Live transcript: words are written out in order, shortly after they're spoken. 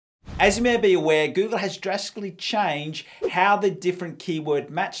As you may be aware, Google has drastically changed how the different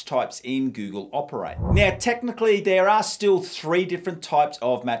keyword match types in Google operate. Now, technically, there are still 3 different types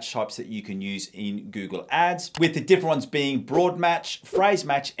of match types that you can use in Google Ads, with the different ones being broad match, phrase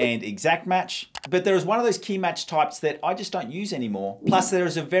match, and exact match. But there is one of those key match types that I just don't use anymore. Plus, there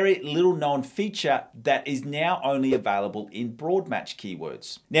is a very little known feature that is now only available in broad match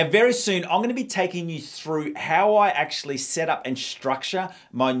keywords. Now, very soon, I'm going to be taking you through how I actually set up and structure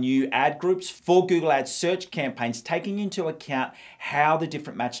my new ad groups for Google Ads search campaigns, taking into account how the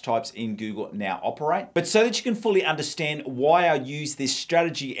different match types in Google now operate. But so that you can fully understand why I use this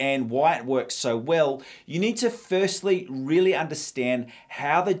strategy and why it works so well, you need to firstly really understand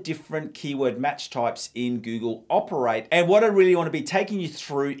how the different keyword match types in Google operate. And what I really want to be taking you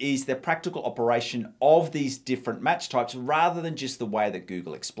through is the practical operation of these different match types rather than just the way that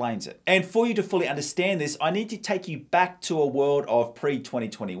Google explains it. And for you to fully understand this, I need to take you back to a world of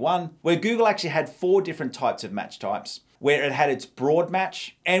pre-2021 where Google actually had 4 different types of match types, where it had its broad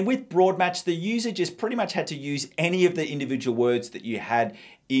match. And with broad match, the user just pretty much had to use any of the individual words that you had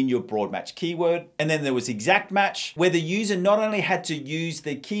in your broad match keyword. And then there was exact match, where the user not only had to use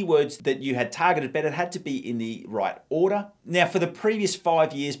the keywords that you had targeted, but it had to be in the right order. Now, for the previous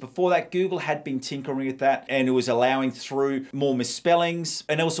 5 years before that, Google had been tinkering with that, and it was allowing through more misspellings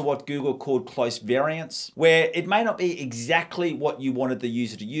and also what Google called close variants, where it may not be exactly what you wanted the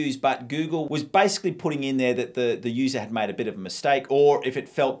user to use, but Google was basically putting in there that the user had made a bit of a mistake, or if it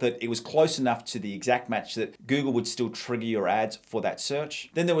felt that it was close enough to the exact match that Google would still trigger your ads for that search.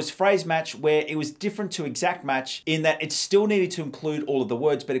 Then there was phrase match, where it was different to exact match in that it still needed to include all of the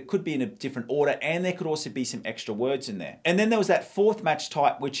words, but it could be in a different order, and there could also be some extra words in there. And then there was that 4th match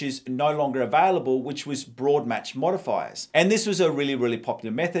type, which is no longer available, which was broad match modifiers. And this was a really, really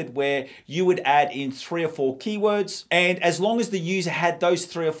popular method where you would add in 3 or 4 keywords, and as long as the user had those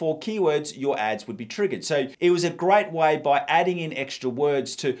 3 or 4 keywords, your ads would be triggered. So it was a great way by adding in extra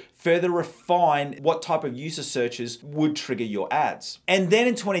words to further refine what type of user searches would trigger your ads. And then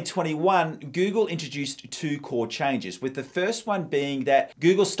in 2021, Google introduced 2 core changes, with the first one being that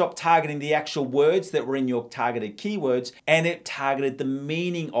Google stopped targeting the actual words that were in your targeted keywords, and it targeted the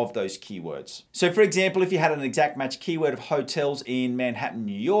meaning of those keywords. So for example, if you had an exact match keyword of hotels in Manhattan,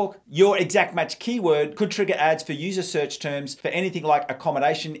 New York, your exact match keyword could trigger ads for user search terms for anything like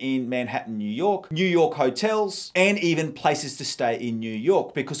accommodation in Manhattan, New York hotels, and even places to stay in New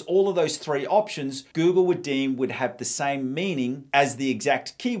York, because all of those 3 options Google would deem would have the same meaning as the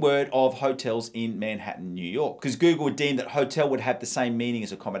exact keyword of hotels in Manhattan, New York. Because Google would deem that hotel would have the same meaning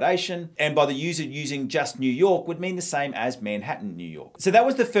as accommodation, and by the user using just New York would mean the same as Manhattan, New York. So that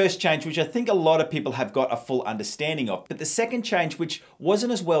was the first change, which I think a lot of people have got a full understanding of. But the second change, which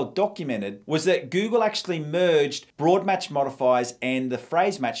wasn't as well documented, was that Google actually merged broad match modifiers and the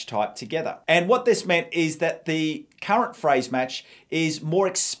phrase match type together. And what this meant is that the current phrase match is more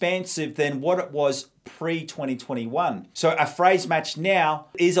expansive than what it was pre-2021. So a phrase match now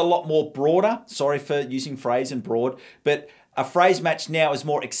is a lot more broader. Sorry for using phrase and broad, but a phrase match now is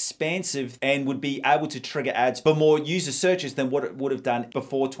more expansive and would be able to trigger ads for more user searches than what it would have done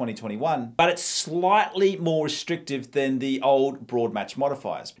before 2021. But it's slightly more restrictive than the old broad match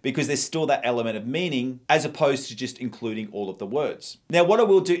modifiers, because there's still that element of meaning as opposed to just including all of the words. Now, what I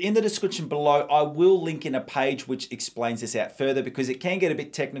will do in the description below, I will link in a page which explains this out further, because it can get a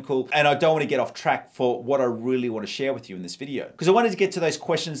bit technical and I don't want to get off track for what I really want to share with you in this video. Because I wanted to get to those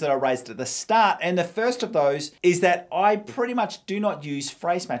questions that I raised at the start, and the first of those is that I pretty much do not use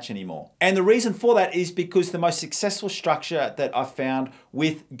phrase match anymore. And the reason for that is because the most successful structure that I've found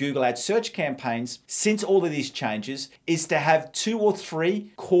with Google Ads search campaigns since all of these changes is to have 2 or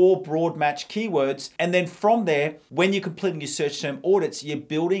 3 core broad match keywords. And then from there, when you're completing your search term audits, you're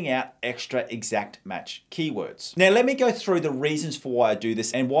building out extra exact match keywords. Now, let me go through the reasons for why I do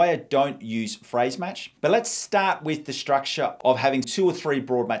this and why I don't use phrase match. But let's start with the structure of having 2 or 3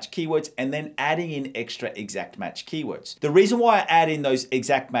 broad match keywords and then adding in extra exact match keywords. The reason why I add in those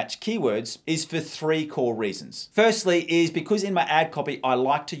exact match keywords is for 3 core reasons. Firstly is because in my ad copy, I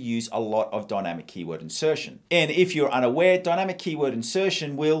like to use a lot of dynamic keyword insertion. And if you're unaware, dynamic keyword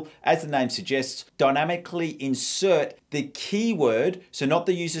insertion will, as the name suggests, dynamically insert the keyword, so not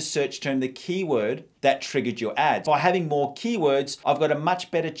the user search term, the keyword that triggered your ad. By having more keywords, I've got a much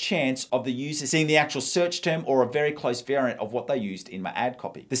better chance of the user seeing the actual search term or a very close variant of what they used in my ad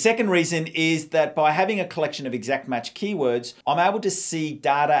copy. The second reason is that by having a collection of exact match keywords, I'm able to see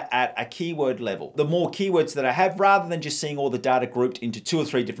data at a keyword level. The more keywords that I have, rather than just seeing all the data grouped into 2 or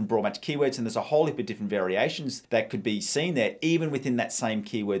 3 different broad match keywords, and there's a whole heap of different variations that could be seen there, even within that same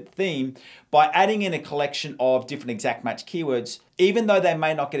keyword theme, by adding in a collection of different exact exact match keywords, even though they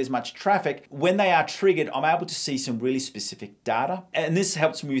may not get as much traffic, when they are triggered, I'm able to see some really specific data. And this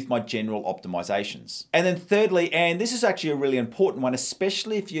helps me with my general optimizations. And then thirdly, and this is actually a really important one,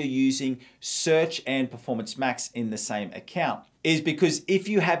 especially if you're using Search and Performance Max in the same account, is because if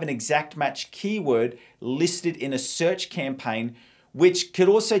you have an exact match keyword listed in a search campaign, which could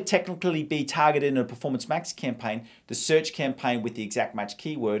also technically be targeted in a Performance Max campaign, the search campaign with the exact match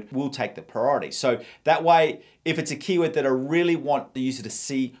keyword will take the priority. So that way, if it's a keyword that I really want the user to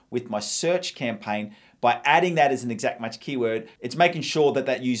see with my search campaign, by adding that as an exact match keyword, it's making sure that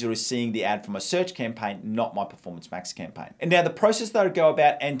that user is seeing the ad from a search campaign, not my Performance Max campaign. And now the process that I go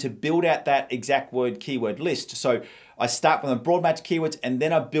about and to build out that exact word keyword list, so I start from the broad match keywords and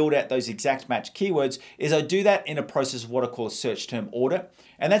then I build out those exact match keywords, is I do that in a process of what I call a search term audit.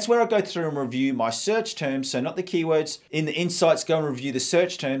 And that's where I go through and review my search terms, so not the keywords. In the insights, go and review the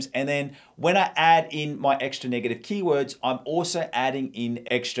search terms. And then when I add in my extra negative keywords, I'm also adding in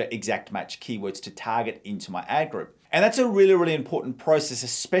extra exact match keywords to target into my ad group. And that's a really, really important process,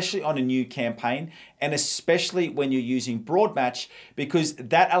 especially on a new campaign, and especially when you're using broad match, because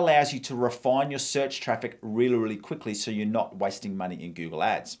that allows you to refine your search traffic really, really quickly so you're not wasting money in Google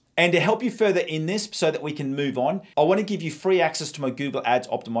Ads. And to help you further in this so that we can move on, I want to give you free access to my Google Ads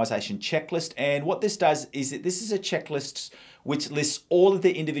optimization checklist. And what this does is that this is a checklist which lists all of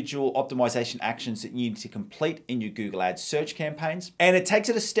the individual optimization actions that you need to complete in your Google Ads search campaigns. And it takes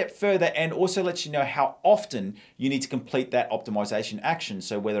it a step further and also lets you know how often you need to complete that optimization action.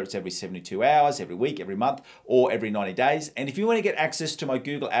 So whether it's every 72 hours, every week, every month, or every 90 days. And if you want to get access to my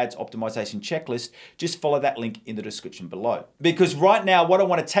Google Ads optimization checklist, just follow that link in the description below. Because right now, what I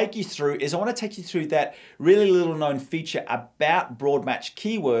want to take you through is I want to take you through that really little known feature about broad match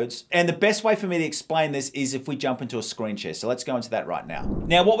keywords. And the best way for me to explain this is if we jump into a screen share. So let's go into that right now.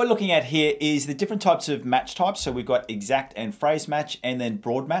 Now, what we're looking at here is the different types of match types. So we've got exact and phrase match and then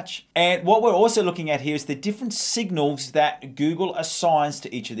broad match. And what we're also looking at here is the different signals that Google assigns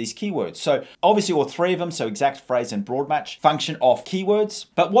to each of these keywords. So obviously all three of them, so exact, phrase, and broad match, function off keywords.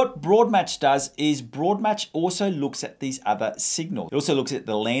 But what broad match does is broad match also looks at these other signals. It also looks at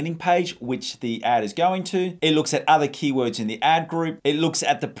the landing page, which the ad is going to. It looks at other keywords in the ad group. It looks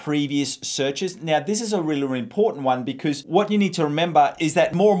at the previous searches. Now, this is a really, really important one because what you need to remember is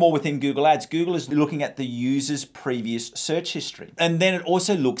that more and more within Google Ads, Google is looking at the user's previous search history. And then it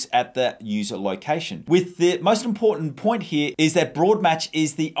also looks at the user location. With the most important point here is that broad match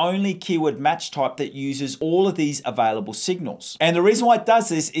is the only keyword match type that uses all of these available signals. And the reason why it does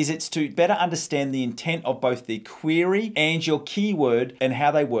this is it's to better understand the intent of both the query and your keyword and how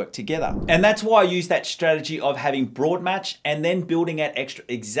they work together. And that's why I use that strategy of having broad match and then building out extra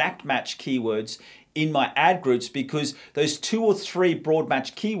exact match keywords in my ad groups, because those 2 or 3 broad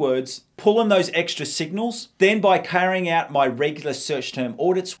match keywords pull in those extra signals. Then by carrying out my regular search term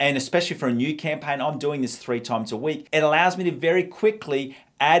audits, and especially for a new campaign, I'm doing this 3 times a week, it allows me to very quickly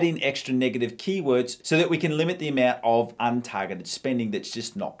add in extra negative keywords so that we can limit the amount of untargeted spending that's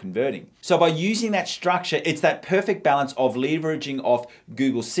just not converting. So by using that structure, it's that perfect balance of leveraging off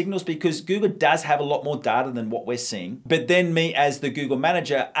Google signals, because Google does have a lot more data than what we're seeing. But then me as the Google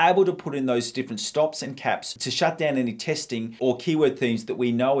manager, able to put in those different stops and caps to shut down any testing or keyword themes that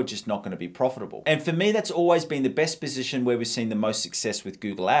we know are just not going to be profitable. And for me, that's always been the best position where we've seen the most success with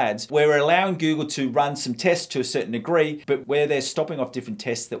Google Ads, where we're allowing Google to run some tests to a certain degree, but where they're stopping off different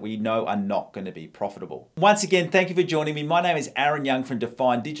tests that we know are not going to be profitable. Once again, thank you for joining me. My name is Aaron Young from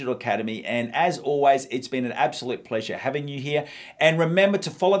Define Digital Academy. And as always, it's been an absolute pleasure having you here. And remember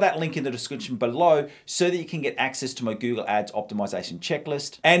to follow that link in the description below so that you can get access to my Google Ads optimization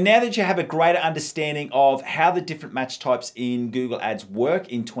checklist. And now that you have a greater understanding of how the different match types in Google Ads work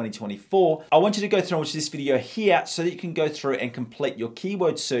in 2024, I want you to go through and watch this video here so that you can go through and complete your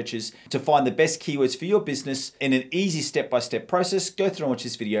keyword searches to find the best keywords for your business in an easy step-by-step process. Go through and watch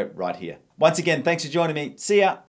this video right here. Once again, thanks for joining me. See ya.